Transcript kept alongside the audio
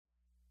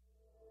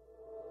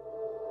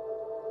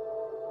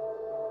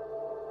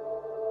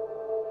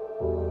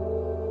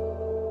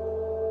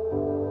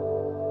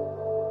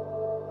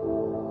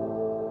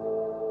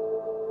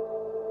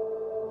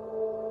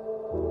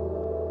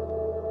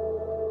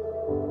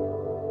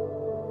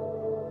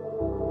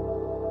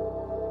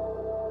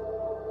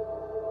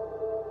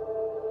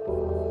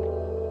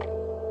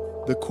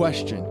The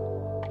question,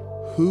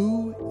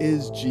 who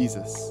is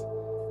Jesus,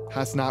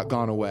 has not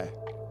gone away.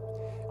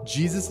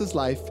 Jesus'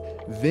 life,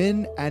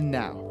 then and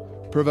now,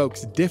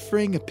 provokes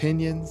differing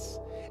opinions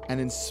and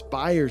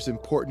inspires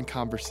important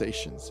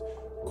conversations,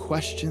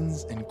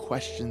 questions and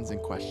questions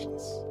and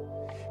questions.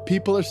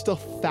 People are still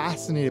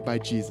fascinated by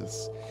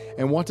Jesus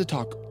and want to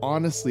talk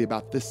honestly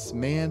about this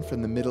man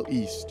from the Middle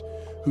East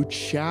who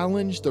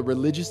challenged the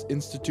religious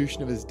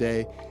institution of his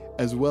day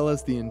as well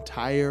as the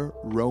entire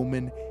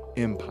Roman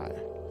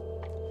Empire.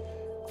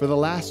 For the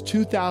last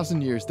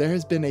 2,000 years, there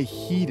has been a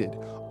heated,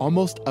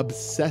 almost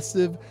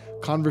obsessive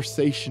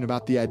conversation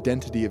about the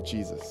identity of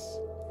Jesus.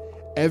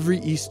 Every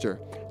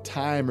Easter,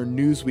 Time or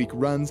Newsweek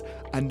runs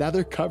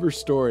another cover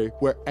story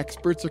where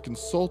experts are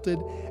consulted,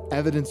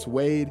 evidence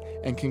weighed,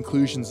 and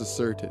conclusions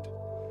asserted.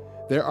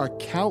 There are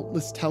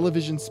countless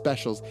television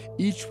specials,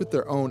 each with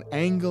their own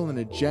angle and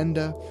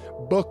agenda.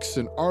 Books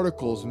and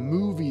articles,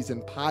 movies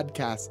and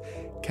podcasts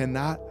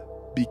cannot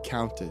be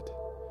counted.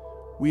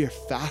 We are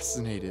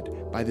fascinated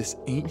by this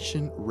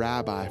ancient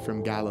rabbi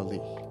from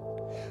Galilee.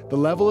 The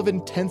level of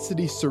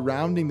intensity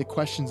surrounding the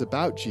questions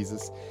about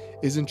Jesus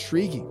is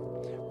intriguing,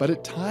 but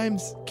at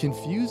times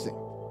confusing.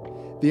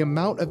 The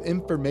amount of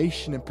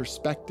information and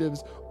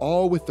perspectives,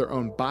 all with their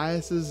own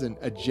biases and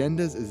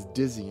agendas, is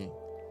dizzying.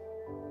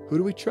 Who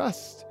do we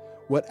trust?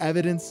 What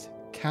evidence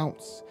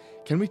counts?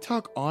 Can we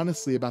talk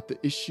honestly about the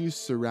issues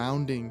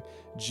surrounding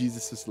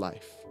Jesus'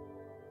 life?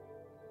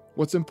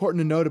 What's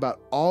important to note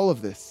about all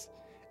of this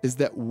is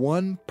that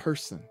one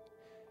person,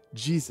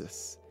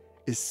 Jesus,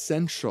 is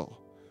central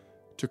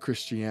to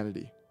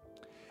Christianity.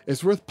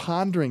 It's worth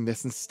pondering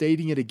this and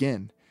stating it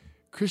again.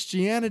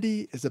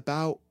 Christianity is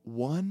about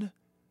one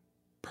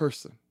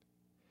person.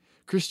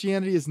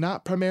 Christianity is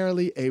not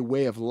primarily a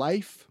way of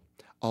life,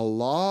 a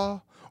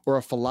law, or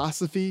a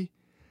philosophy,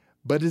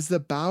 but is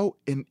about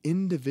an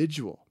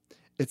individual.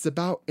 It's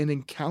about an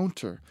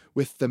encounter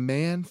with the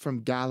man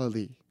from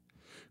Galilee.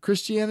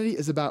 Christianity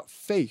is about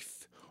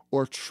faith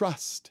or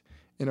trust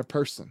in a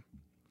person.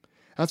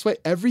 That's why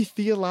every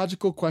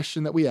theological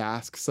question that we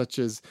ask, such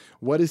as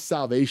what is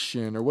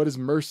salvation, or what is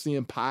mercy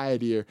and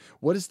piety, or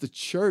what is the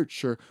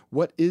church, or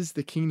what is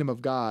the kingdom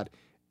of God,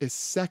 is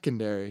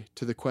secondary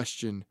to the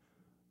question,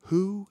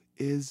 who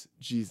is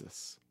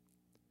Jesus?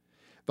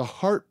 The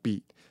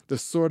heartbeat, the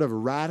sort of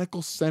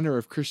radical center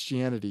of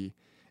Christianity,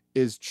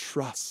 is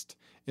trust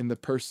in the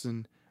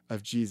person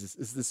of Jesus.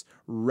 Is this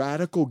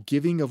radical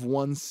giving of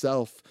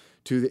oneself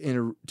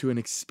to an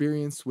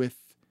experience with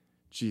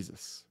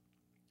Jesus.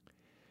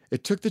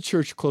 It took the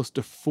church close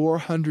to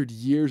 400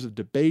 years of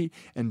debate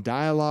and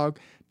dialogue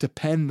to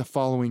pen the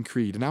following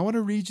creed. And I want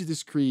to read you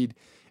this creed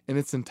in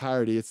its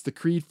entirety. It's the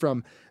creed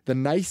from the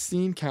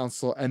Nicene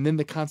Council and then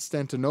the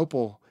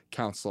Constantinople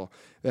Council.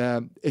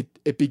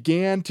 It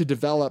began to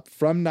develop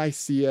from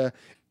Nicaea,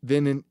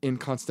 then in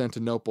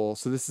Constantinople.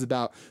 So this is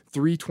about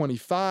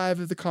 325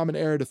 of the Common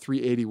Era to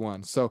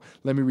 381. So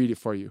let me read it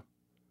for you.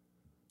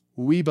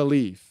 We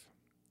believe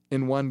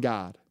in one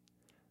God,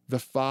 the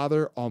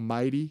Father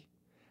Almighty,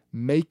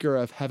 maker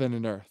of heaven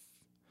and earth,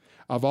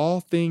 of all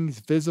things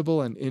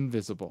visible and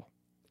invisible,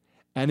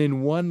 and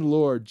in one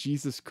Lord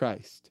Jesus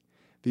Christ,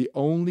 the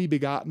only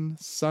begotten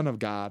Son of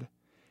God,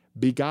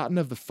 begotten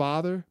of the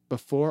Father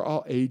before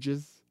all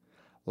ages,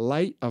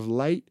 light of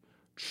light,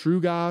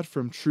 true God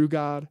from true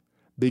God,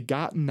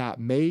 begotten not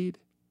made,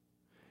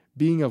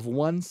 being of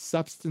one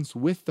substance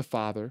with the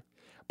Father,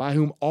 by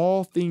whom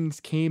all things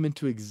came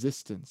into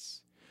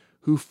existence,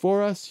 who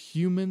for us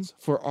humans,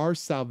 for our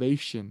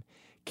salvation,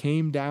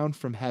 came down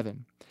from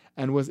heaven,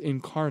 and was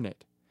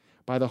incarnate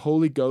by the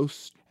Holy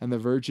Ghost and the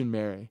Virgin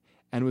Mary,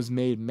 and was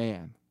made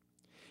man.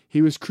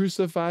 He was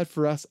crucified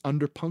for us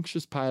under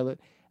Pontius Pilate,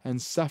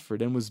 and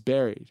suffered, and was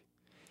buried.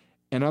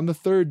 And on the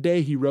third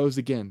day he rose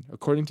again,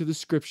 according to the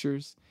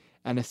Scriptures,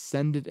 and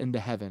ascended into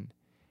heaven,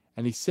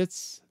 and he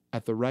sits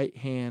at the right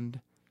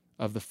hand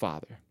of the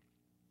Father.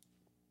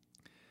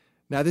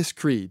 Now this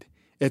creed,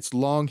 its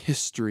long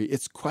history,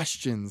 its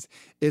questions,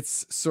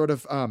 its sort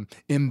of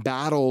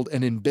embattled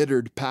and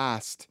embittered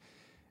past,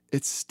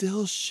 it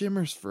still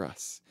shimmers for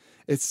us.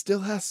 It still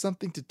has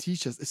something to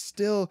teach us. It's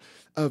still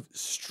of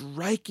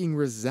striking,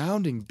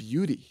 resounding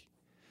beauty.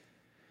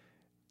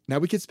 Now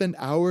we could spend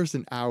hours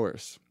and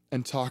hours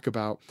and talk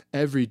about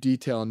every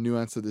detail and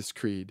nuance of this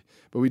creed,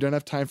 but we don't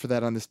have time for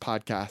that on this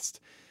podcast.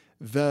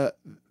 The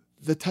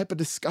type of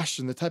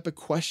discussion, the type of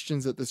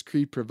questions that this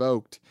creed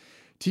provoked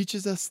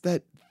teaches us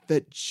that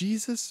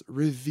Jesus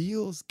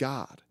reveals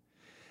God,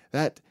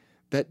 that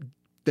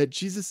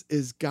Jesus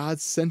is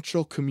God's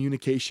central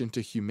communication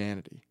to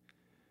humanity,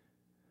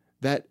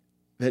 that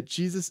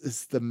Jesus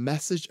is the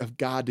message of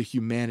God to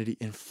humanity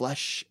in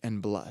flesh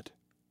and blood.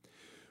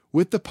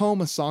 With the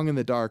poem A Song in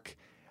the Dark,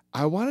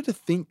 I wanted to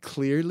think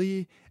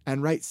clearly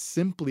and write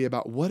simply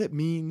about what it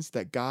means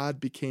that God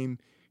became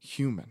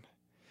human.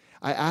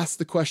 I asked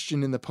the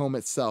question in the poem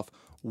itself,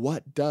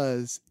 what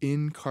does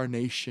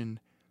incarnation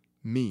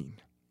mean?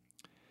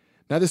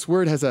 Now this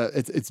word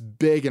it's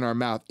big in our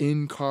mouth,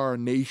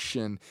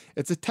 incarnation.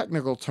 It's a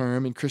technical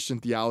term in Christian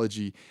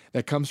theology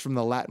that comes from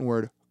the Latin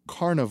word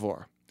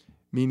carnivore,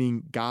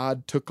 meaning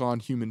God took on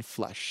human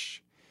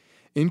flesh.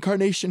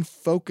 Incarnation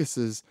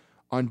focuses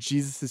on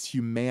Jesus'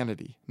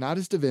 humanity, not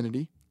his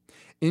divinity.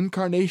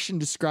 Incarnation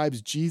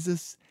describes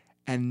Jesus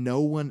and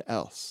no one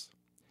else.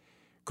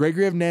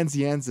 Gregory of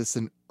Nazianzus,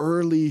 an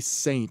early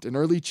saint, an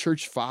early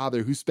church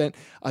father who spent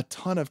a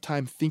ton of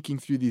time thinking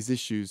through these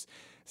issues,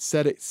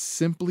 said it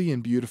simply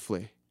and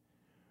beautifully.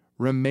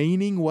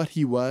 Remaining what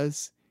he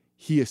was,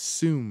 he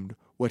assumed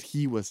what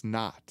he was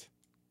not.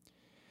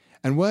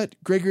 And what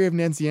Gregory of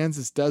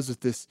Nazianzus does with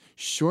this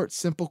short,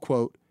 simple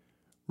quote,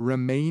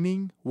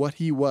 remaining what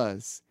he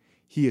was,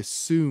 he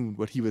assumed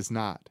what he was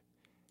not.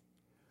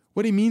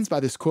 What he means by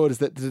this quote is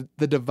that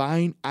the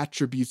divine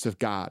attributes of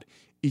God,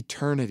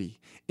 eternity,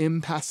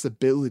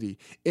 impassibility,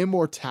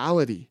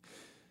 immortality,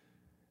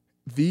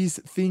 these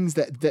things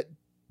that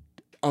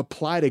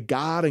apply to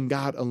God and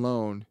God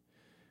alone,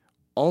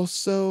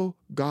 also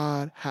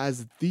God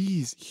has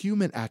these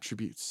human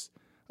attributes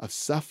of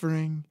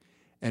suffering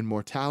and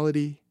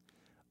mortality,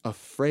 of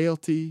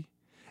frailty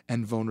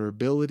and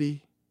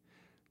vulnerability.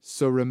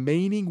 So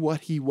remaining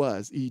what he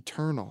was,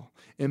 eternal,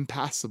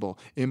 impassible,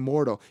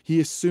 immortal, he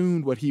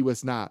assumed what he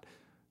was not,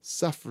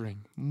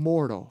 suffering,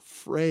 mortal,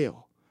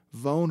 frail,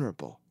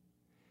 vulnerable.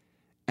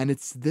 And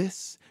it's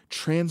this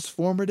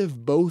transformative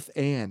both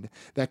and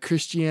that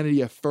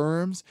Christianity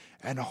affirms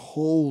and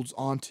holds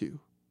onto.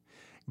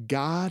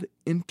 God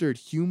entered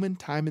human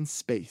time and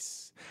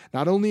space,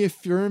 not only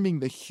affirming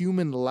the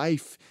human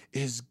life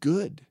is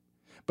good,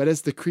 but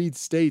as the creed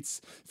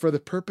states, for the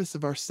purpose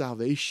of our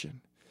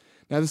salvation.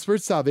 Now, this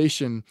word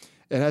salvation,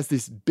 it has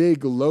this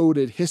big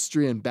loaded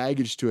history and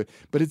baggage to it,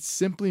 but it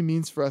simply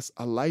means for us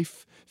a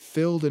life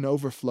filled and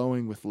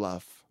overflowing with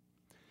love.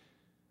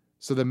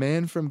 So the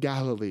man from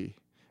Galilee,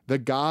 the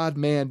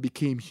God-man,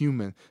 became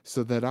human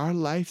so that our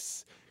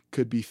lives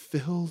could be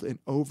filled and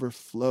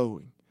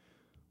overflowing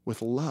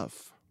with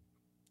love.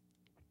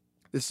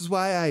 This is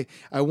why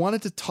I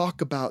wanted to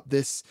talk about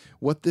this,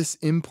 what this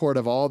import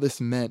of all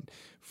this meant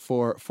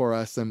for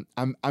us. And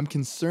I'm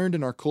concerned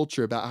in our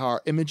culture about how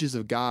our images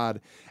of God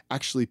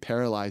actually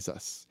paralyze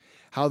us,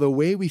 how the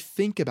way we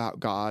think about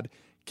God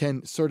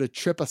can sort of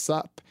trip us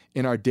up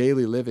in our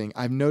daily living.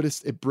 I've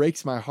noticed it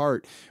breaks my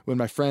heart when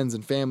my friends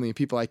and family and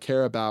people I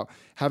care about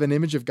have an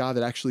image of God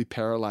that actually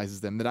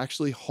paralyzes them, that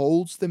actually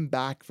holds them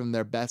back from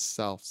their best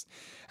selves.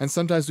 And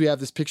sometimes we have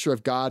this picture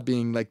of God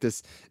being like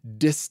this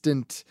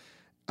distant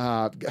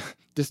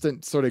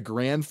sort of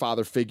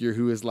grandfather figure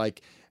who is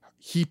like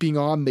heaping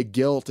on the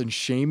guilt and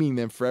shaming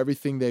them for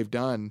everything they've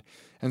done.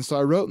 And so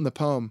I wrote in the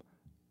poem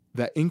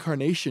that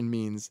incarnation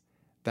means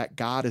that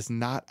God is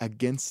not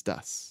against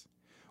us,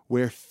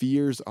 where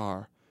fears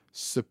are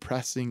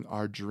suppressing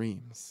our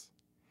dreams.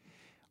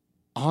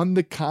 On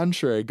the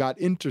contrary, God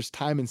enters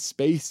time and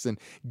space and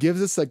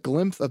gives us a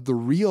glimpse of the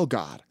real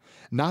God,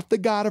 not the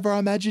God of our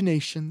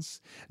imaginations,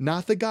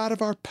 not the God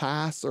of our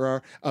past or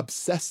our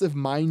obsessive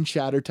mind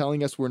chatter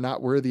telling us we're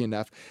not worthy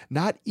enough,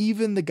 not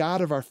even the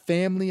God of our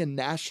family and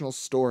national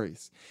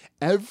stories.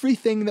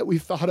 Everything that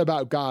we've thought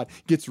about God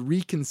gets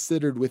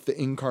reconsidered with the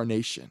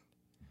incarnation.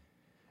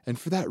 And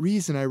for that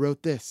reason, I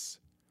wrote this.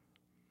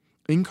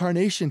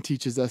 Incarnation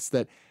teaches us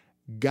that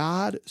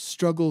God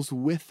struggles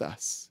with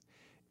us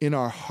in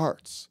our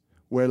hearts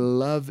where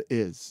love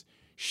is,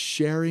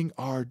 sharing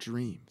our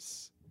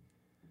dreams.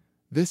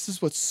 This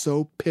is what's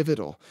so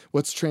pivotal,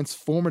 what's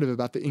transformative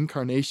about the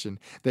incarnation,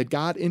 that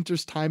God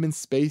enters time and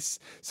space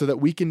so that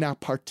we can now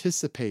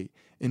participate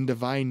in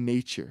divine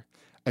nature.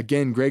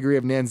 Again, Gregory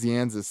of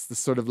Nazianzus, this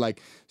sort of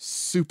like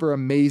super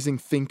amazing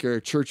thinker,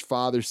 church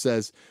father,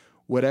 says,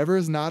 whatever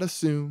is not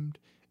assumed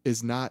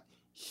is not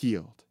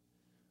healed.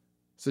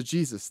 So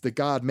Jesus, the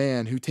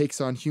God-man who takes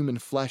on human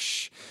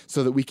flesh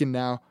so that we can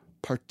now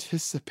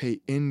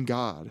participate in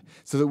God,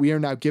 so that we are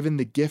now given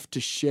the gift to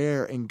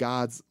share in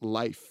God's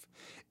life.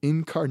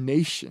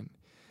 Incarnation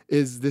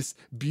is this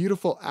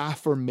beautiful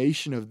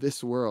affirmation of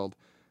this world,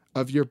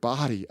 of your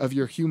body, of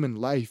your human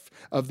life,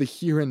 of the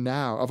here and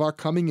now, of our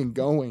coming and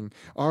going,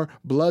 our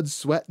blood,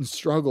 sweat, and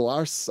struggle,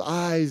 our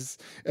size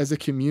as a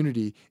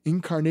community.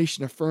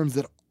 Incarnation affirms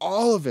that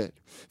all of it,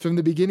 from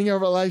the beginning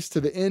of our lives to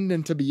the end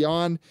and to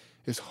beyond,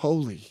 is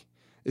holy,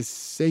 is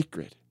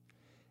sacred.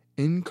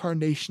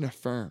 Incarnation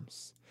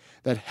affirms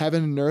that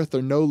heaven and earth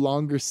are no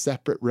longer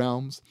separate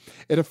realms.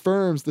 It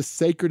affirms the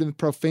sacred and the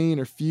profane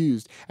are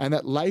fused, and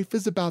that life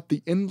is about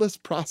the endless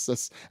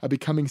process of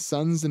becoming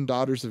sons and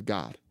daughters of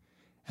God.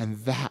 And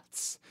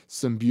that's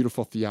some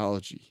beautiful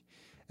theology.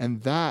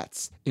 And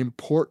that's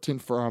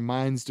important for our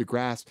minds to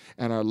grasp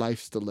and our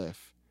lives to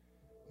live.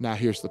 Now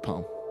here's the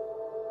poem.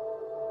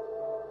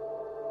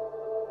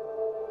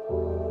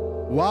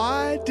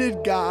 Why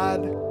did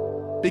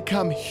God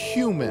become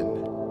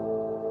human?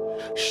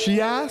 She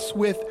asked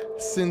with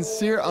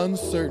sincere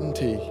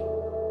uncertainty.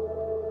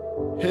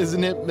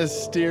 Isn't it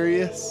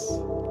mysterious?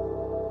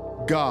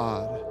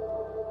 God,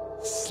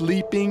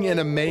 sleeping in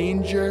a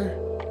manger,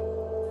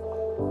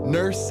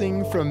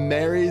 nursing from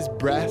Mary's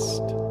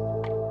breast,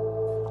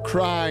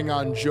 crying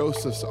on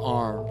Joseph's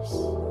arms.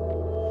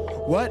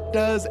 What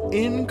does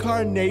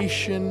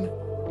incarnation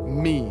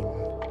mean?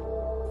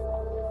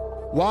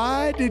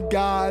 Why did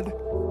God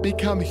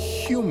become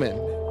human?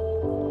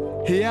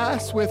 He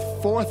asked with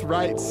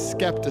forthright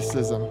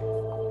skepticism.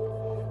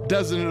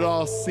 Doesn't it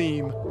all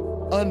seem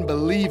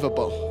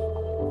unbelievable?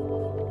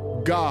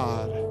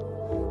 God,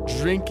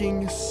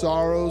 drinking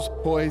sorrow's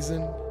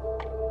poison,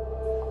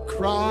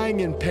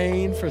 crying in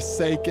pain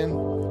forsaken,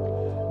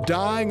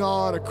 dying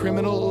on a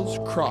criminal's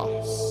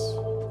cross.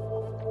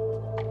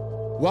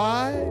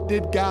 Why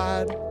did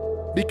God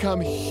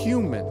become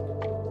human?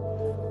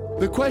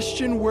 The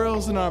question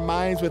whirls in our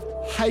minds with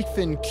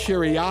heightened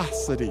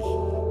curiosity.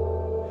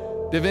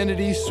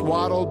 Divinity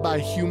swaddled by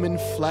human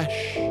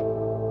flesh,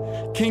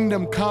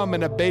 kingdom come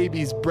in a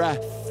baby's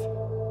breath,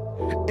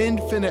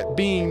 infinite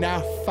being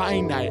now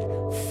finite,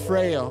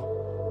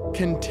 frail,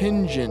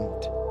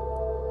 contingent.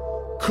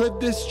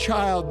 Could this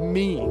child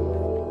mean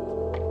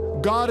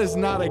God is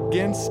not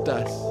against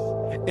us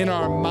in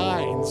our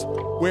minds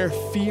where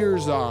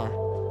fears are,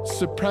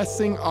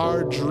 suppressing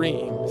our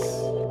dreams?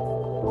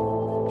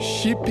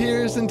 She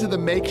peers into the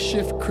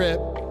makeshift crib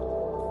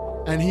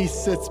and he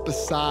sits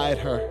beside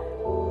her.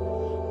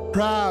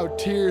 Proud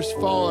tears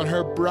fall on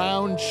her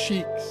brown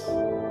cheeks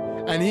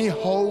and he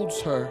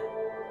holds her.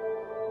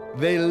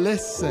 They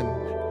listen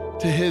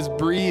to his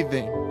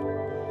breathing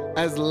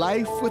as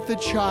life with the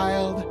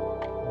child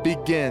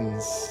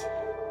begins.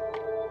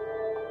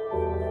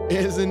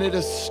 Isn't it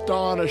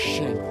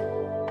astonishing?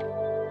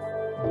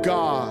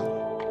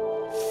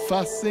 God,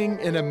 fussing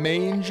in a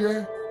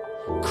manger,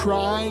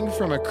 crying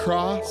from a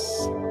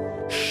cross,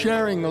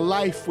 sharing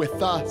life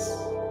with us.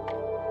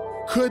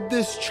 Could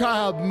this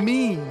child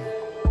mean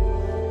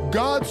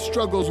God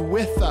struggles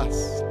with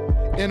us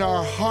in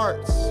our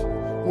hearts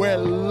where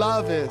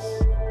love is,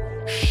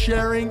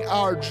 sharing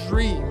our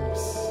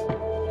dreams?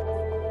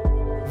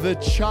 The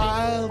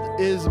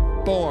child is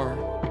born.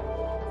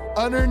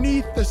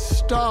 Underneath the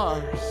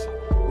stars,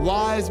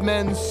 wise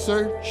men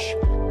search,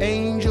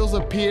 angels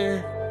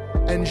appear,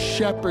 and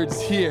shepherds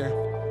hear.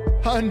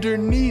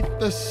 Underneath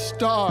the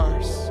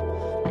stars,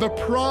 the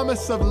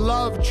promise of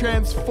love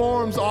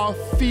transforms all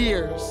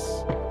fears.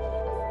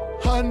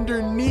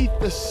 Underneath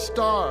the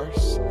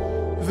stars,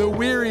 the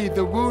weary,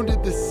 the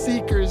wounded, the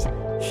seekers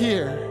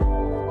hear.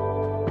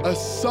 A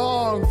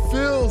song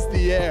fills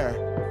the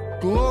air,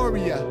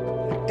 Gloria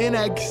in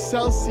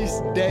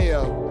excelsis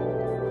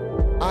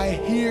Deo. I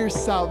hear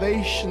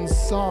salvation's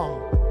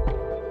song.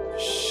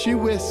 She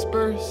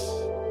whispers,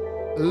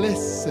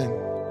 listen,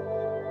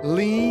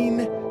 lean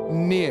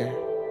near,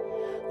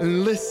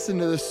 and listen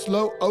to the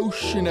slow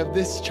ocean of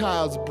this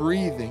child's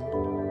breathing,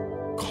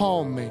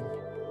 calming,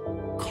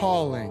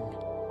 calling,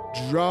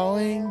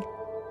 drawing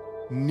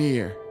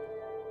near.